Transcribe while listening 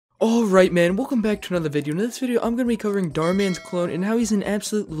Alright man, welcome back to another video. In this video, I'm gonna be covering Dhar Mann's clone and how he's an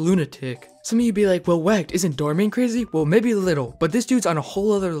absolute lunatic. Some of you be like, well wackd, isn't Dhar Mann crazy? Well, maybe a little, but this dude's on a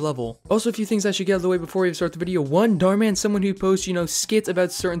whole other level. Also, a few things I should get out of the way before we start the video. One, Dhar Mann's someone who posts, skits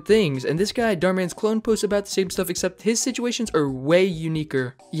about certain things, and this guy, Dhar Mann's clone, posts about the same stuff, except his situations are way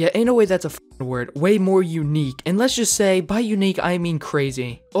uniquer. Yeah, ain't no way that's a f***ing word. Way more unique. And let's just say, by unique, I mean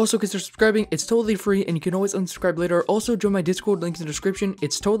crazy. Also, consider subscribing, it's totally free, and you can always unsubscribe later. Also, join my Discord, links in the description,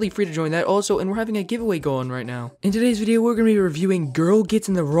 it's totally free to join that also, and we're having a giveaway going right now. In today's video, we're gonna be reviewing Girl Gets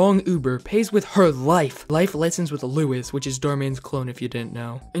in the Wrong Uber, Pays with Her Life Lessons with Lewis, which is Dhar Mann's clone if you didn't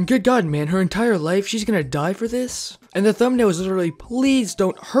know. And good god man, her entire life, she's gonna die for this? And the thumbnail is literally, please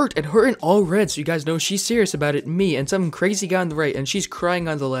don't hurt, and her in all red so you guys know she's serious about it, me, and some crazy guy on the right, and she's crying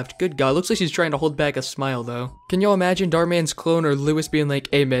on the left. Good god, looks like she's trying to hold back a smile though. Can y'all imagine Dhar Mann's clone or Lewis being like,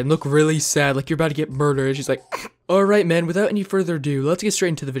 hey man, look really sad, like you're about to get murdered, and she's like, alright man, without any further ado, let's get straight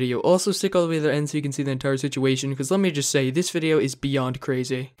into the video. Also stick all the way to the end so you can see the entire situation, because let me just say, this video is beyond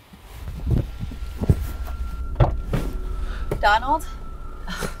crazy. Donald?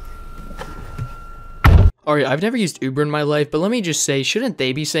 Alright, I've never used Uber in my life, but let me just say, shouldn't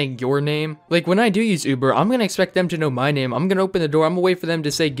they be saying your name? Like, when I do use Uber, I'm gonna expect them to know my name. I'm gonna open the door, I'm gonna wait for them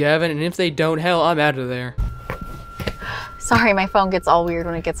to say Gavin, and if they don't, hell, I'm out of there. Sorry, my phone gets all weird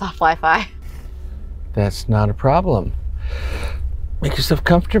when it gets off Wi-Fi. That's not a problem. Make yourself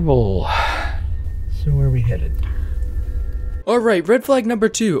comfortable. So where are we headed? Alright, red flag number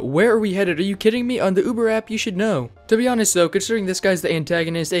 2. Where are we headed? Are you kidding me? On the Uber app, you should know. To be honest though, considering this guy's the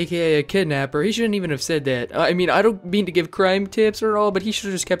antagonist, aka a kidnapper, he shouldn't even have said that. I mean, I don't mean to give crime tips or all, but he should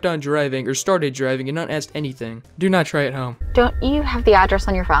have just kept on driving, or started driving, and not asked anything. Do not try at home. Don't you have the address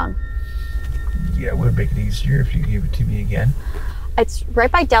on your phone? Yeah, it would make it easier if you gave it to me again. It's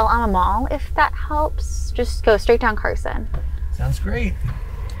right by Del Alma Mall, if that helps. Just go straight down Carson. Sounds great.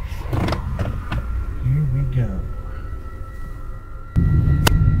 Here we go.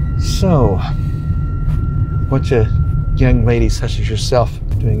 So, what's a young lady such as yourself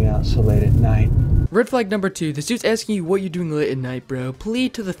doing out so late at night? Red flag number 2. This dude's asking you what you're doing late at night, bro.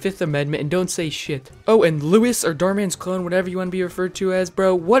 Plead to the 5th Amendment and don't say shit. Oh, and Lewis, or Dhar Mann's clone, whatever you want to be referred to as,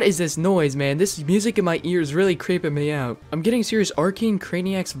 bro. What is this noise, man? This music in my ears really creeping me out. I'm getting serious Arcane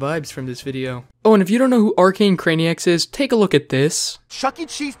Craniacs vibes from this video. Oh, and if you don't know who Arcane Craniacs is, take a look at this.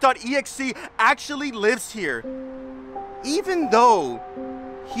 ChuckyCheese.exe actually lives here. Even though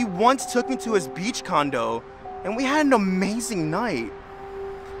he once took me to his beach condo, and we had an amazing night.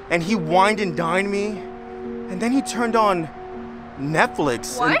 And he wined and dined me, and then he turned on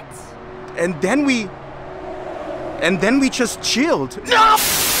Netflix. What? And then we just chilled. No!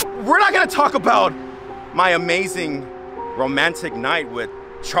 We're not gonna talk about my amazing romantic night with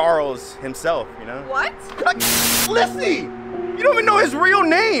Charles himself, you know? What? Lissy! You don't even know his real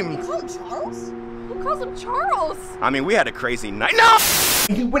name! You call him Charles? Who calls him Charles? I mean, we had a crazy night. No!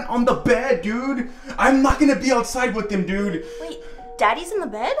 He went on the bed, dude! I'm not gonna be outside with him, dude! Wait, Daddy's in the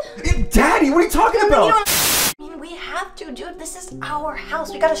bed? Daddy, what are you talking about? I mean, we have to, dude. This is our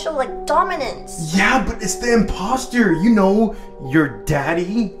house. We gotta show, like, dominance. Yeah, but it's the imposter. You know, your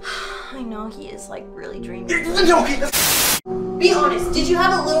daddy. I know he is, like, really dreamy. Okay. Be honest, did you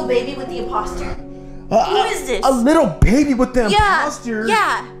have a little baby with the imposter? Who is this? A little baby with the imposter?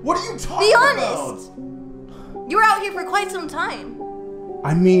 Yeah. What are you talking Be about? honest. You were out here for quite some time.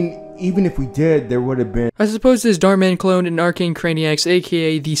 I mean, even if we did, there would have been. I suppose this Dhar Mann clone and Arcane Craniacs,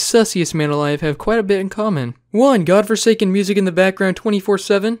 aka the sussiest man alive, have quite a bit in common. 1. Godforsaken music in the background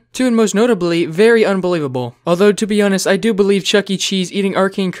 24/7. 2. And most notably, very unbelievable. Although, to be honest, I do believe Chuck E. Cheese eating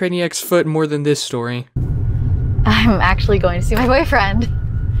Arcane Craniacs' foot more than this story. I'm actually going to see my boyfriend.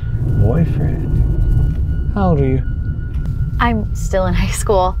 Boyfriend? How old are you? I'm still in high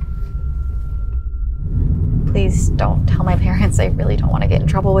school. Please don't tell my parents. I really don't want to get in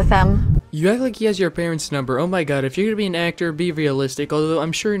trouble with them. You act like he has your parents' number. Oh my god, if you're gonna be an actor, be realistic, although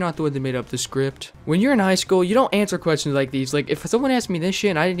I'm sure you're not the one that made up the script. When you're in high school, you don't answer questions like these. Like, if someone asked me this shit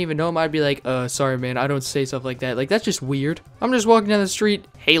and I didn't even know him, I'd be like, sorry man, I don't say stuff like that. Like, that's just weird. I'm just walking down the street.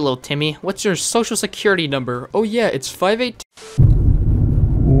 Hey, little Timmy, what's your social security number? Oh yeah, it's 58.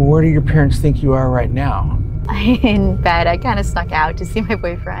 Where do your parents think you are right now? In bed, I kind of snuck out to see my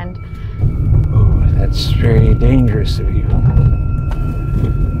boyfriend. Oh, that's very dangerous of you.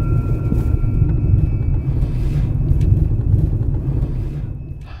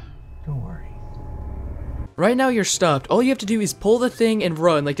 Right now you're stopped. All you have to do is pull the thing and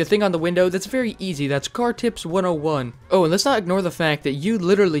run, like the thing on the window. That's very easy. That's car tips 101. Oh, and let's not ignore the fact that you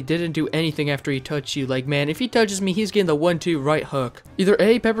literally didn't do anything after he touched you. Like, man, if he touches me, he's getting the 1-2 right hook. Either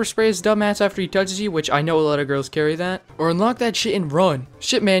A, pepper spray his dumbass after he touches you, which I know a lot of girls carry that, or unlock that shit and run.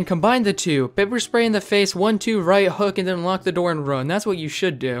 Shit, man, combine the two. Pepper spray in the face, 1-2 right hook, and then unlock the door and run. That's what you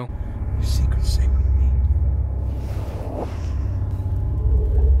should do. Your secret's safe with me.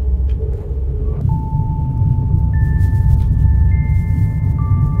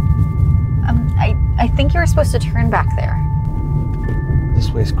 I think you were supposed to turn back there.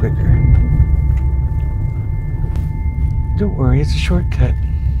 This way's quicker. Don't worry, it's a shortcut.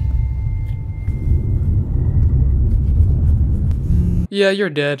 Yeah,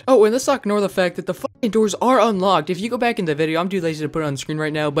 you're dead. Oh, and let's not ignore the fact that the fucking doors are unlocked. If you go back in the video, I'm too lazy to put it on screen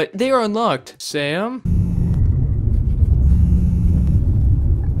right now, but they are unlocked. Sam?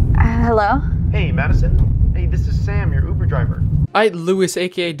 Hello? Hey, Madison? Hey, this is Sam, your Uber driver. Lewis,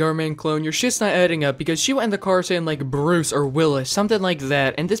 aka Dhar Mann clone, your shit's not adding up because she went in the car saying like Bruce or Willis, something like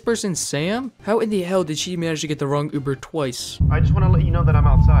that, and this person's Sam? How in the hell did she manage to get the wrong Uber twice? I just want to let you know that I'm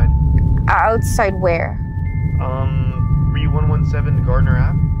outside. Outside where? 3117 Gardner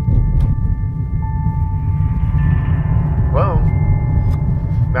Ave. Hello?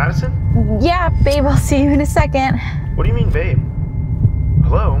 Madison? Yeah, babe, I'll see you in a second. What do you mean, babe?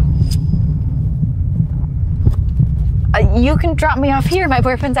 Hello? You can drop me off here. My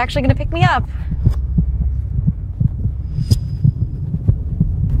boyfriend's actually gonna pick me up.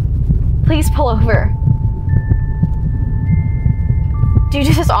 Please pull over. Do you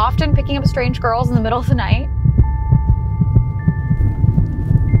do this often, picking up strange girls in the middle of the night?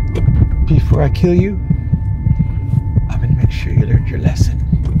 Before I kill you, I'm gonna make sure you learned your lesson.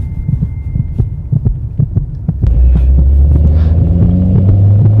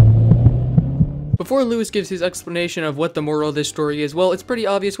 Before Lewis gives his explanation of what the moral of this story is, well, it's pretty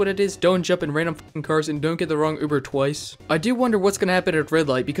obvious what it is. Don't jump in random fucking cars and don't get the wrong Uber twice. I do wonder what's gonna happen at red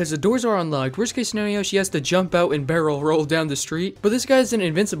light because the doors are unlocked. Worst case scenario, she has to jump out and barrel roll down the street. But this guy isn't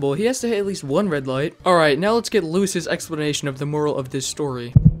invincible. He has to hit at least one red light. Alright, now let's get Lewis's explanation of the moral of this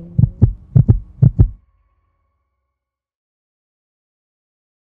story.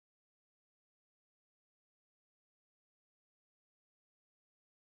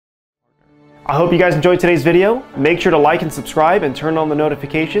 I hope you guys enjoyed today's video. Make sure to like and subscribe and turn on the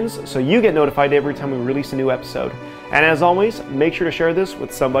notifications so you get notified every time we release a new episode. And as always, make sure to share this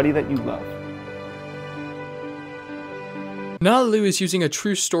with somebody that you love. Not Lewis using a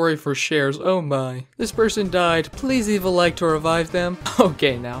true story for shares, oh my. This person died, please leave a like to revive them.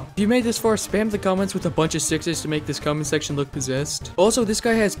 Okay now. If you made this far, spam the comments with a bunch of sixes to make this comment section look possessed. Also, this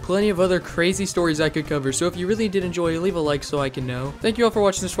guy has plenty of other crazy stories I could cover, so if you really did enjoy, leave a like so I can know. Thank you all for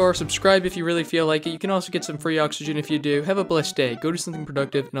watching this far, subscribe if you really feel like it. You can also get some free oxygen if you do. Have a blessed day, go do something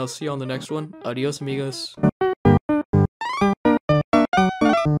productive, and I'll see you on the next one. Adios amigos.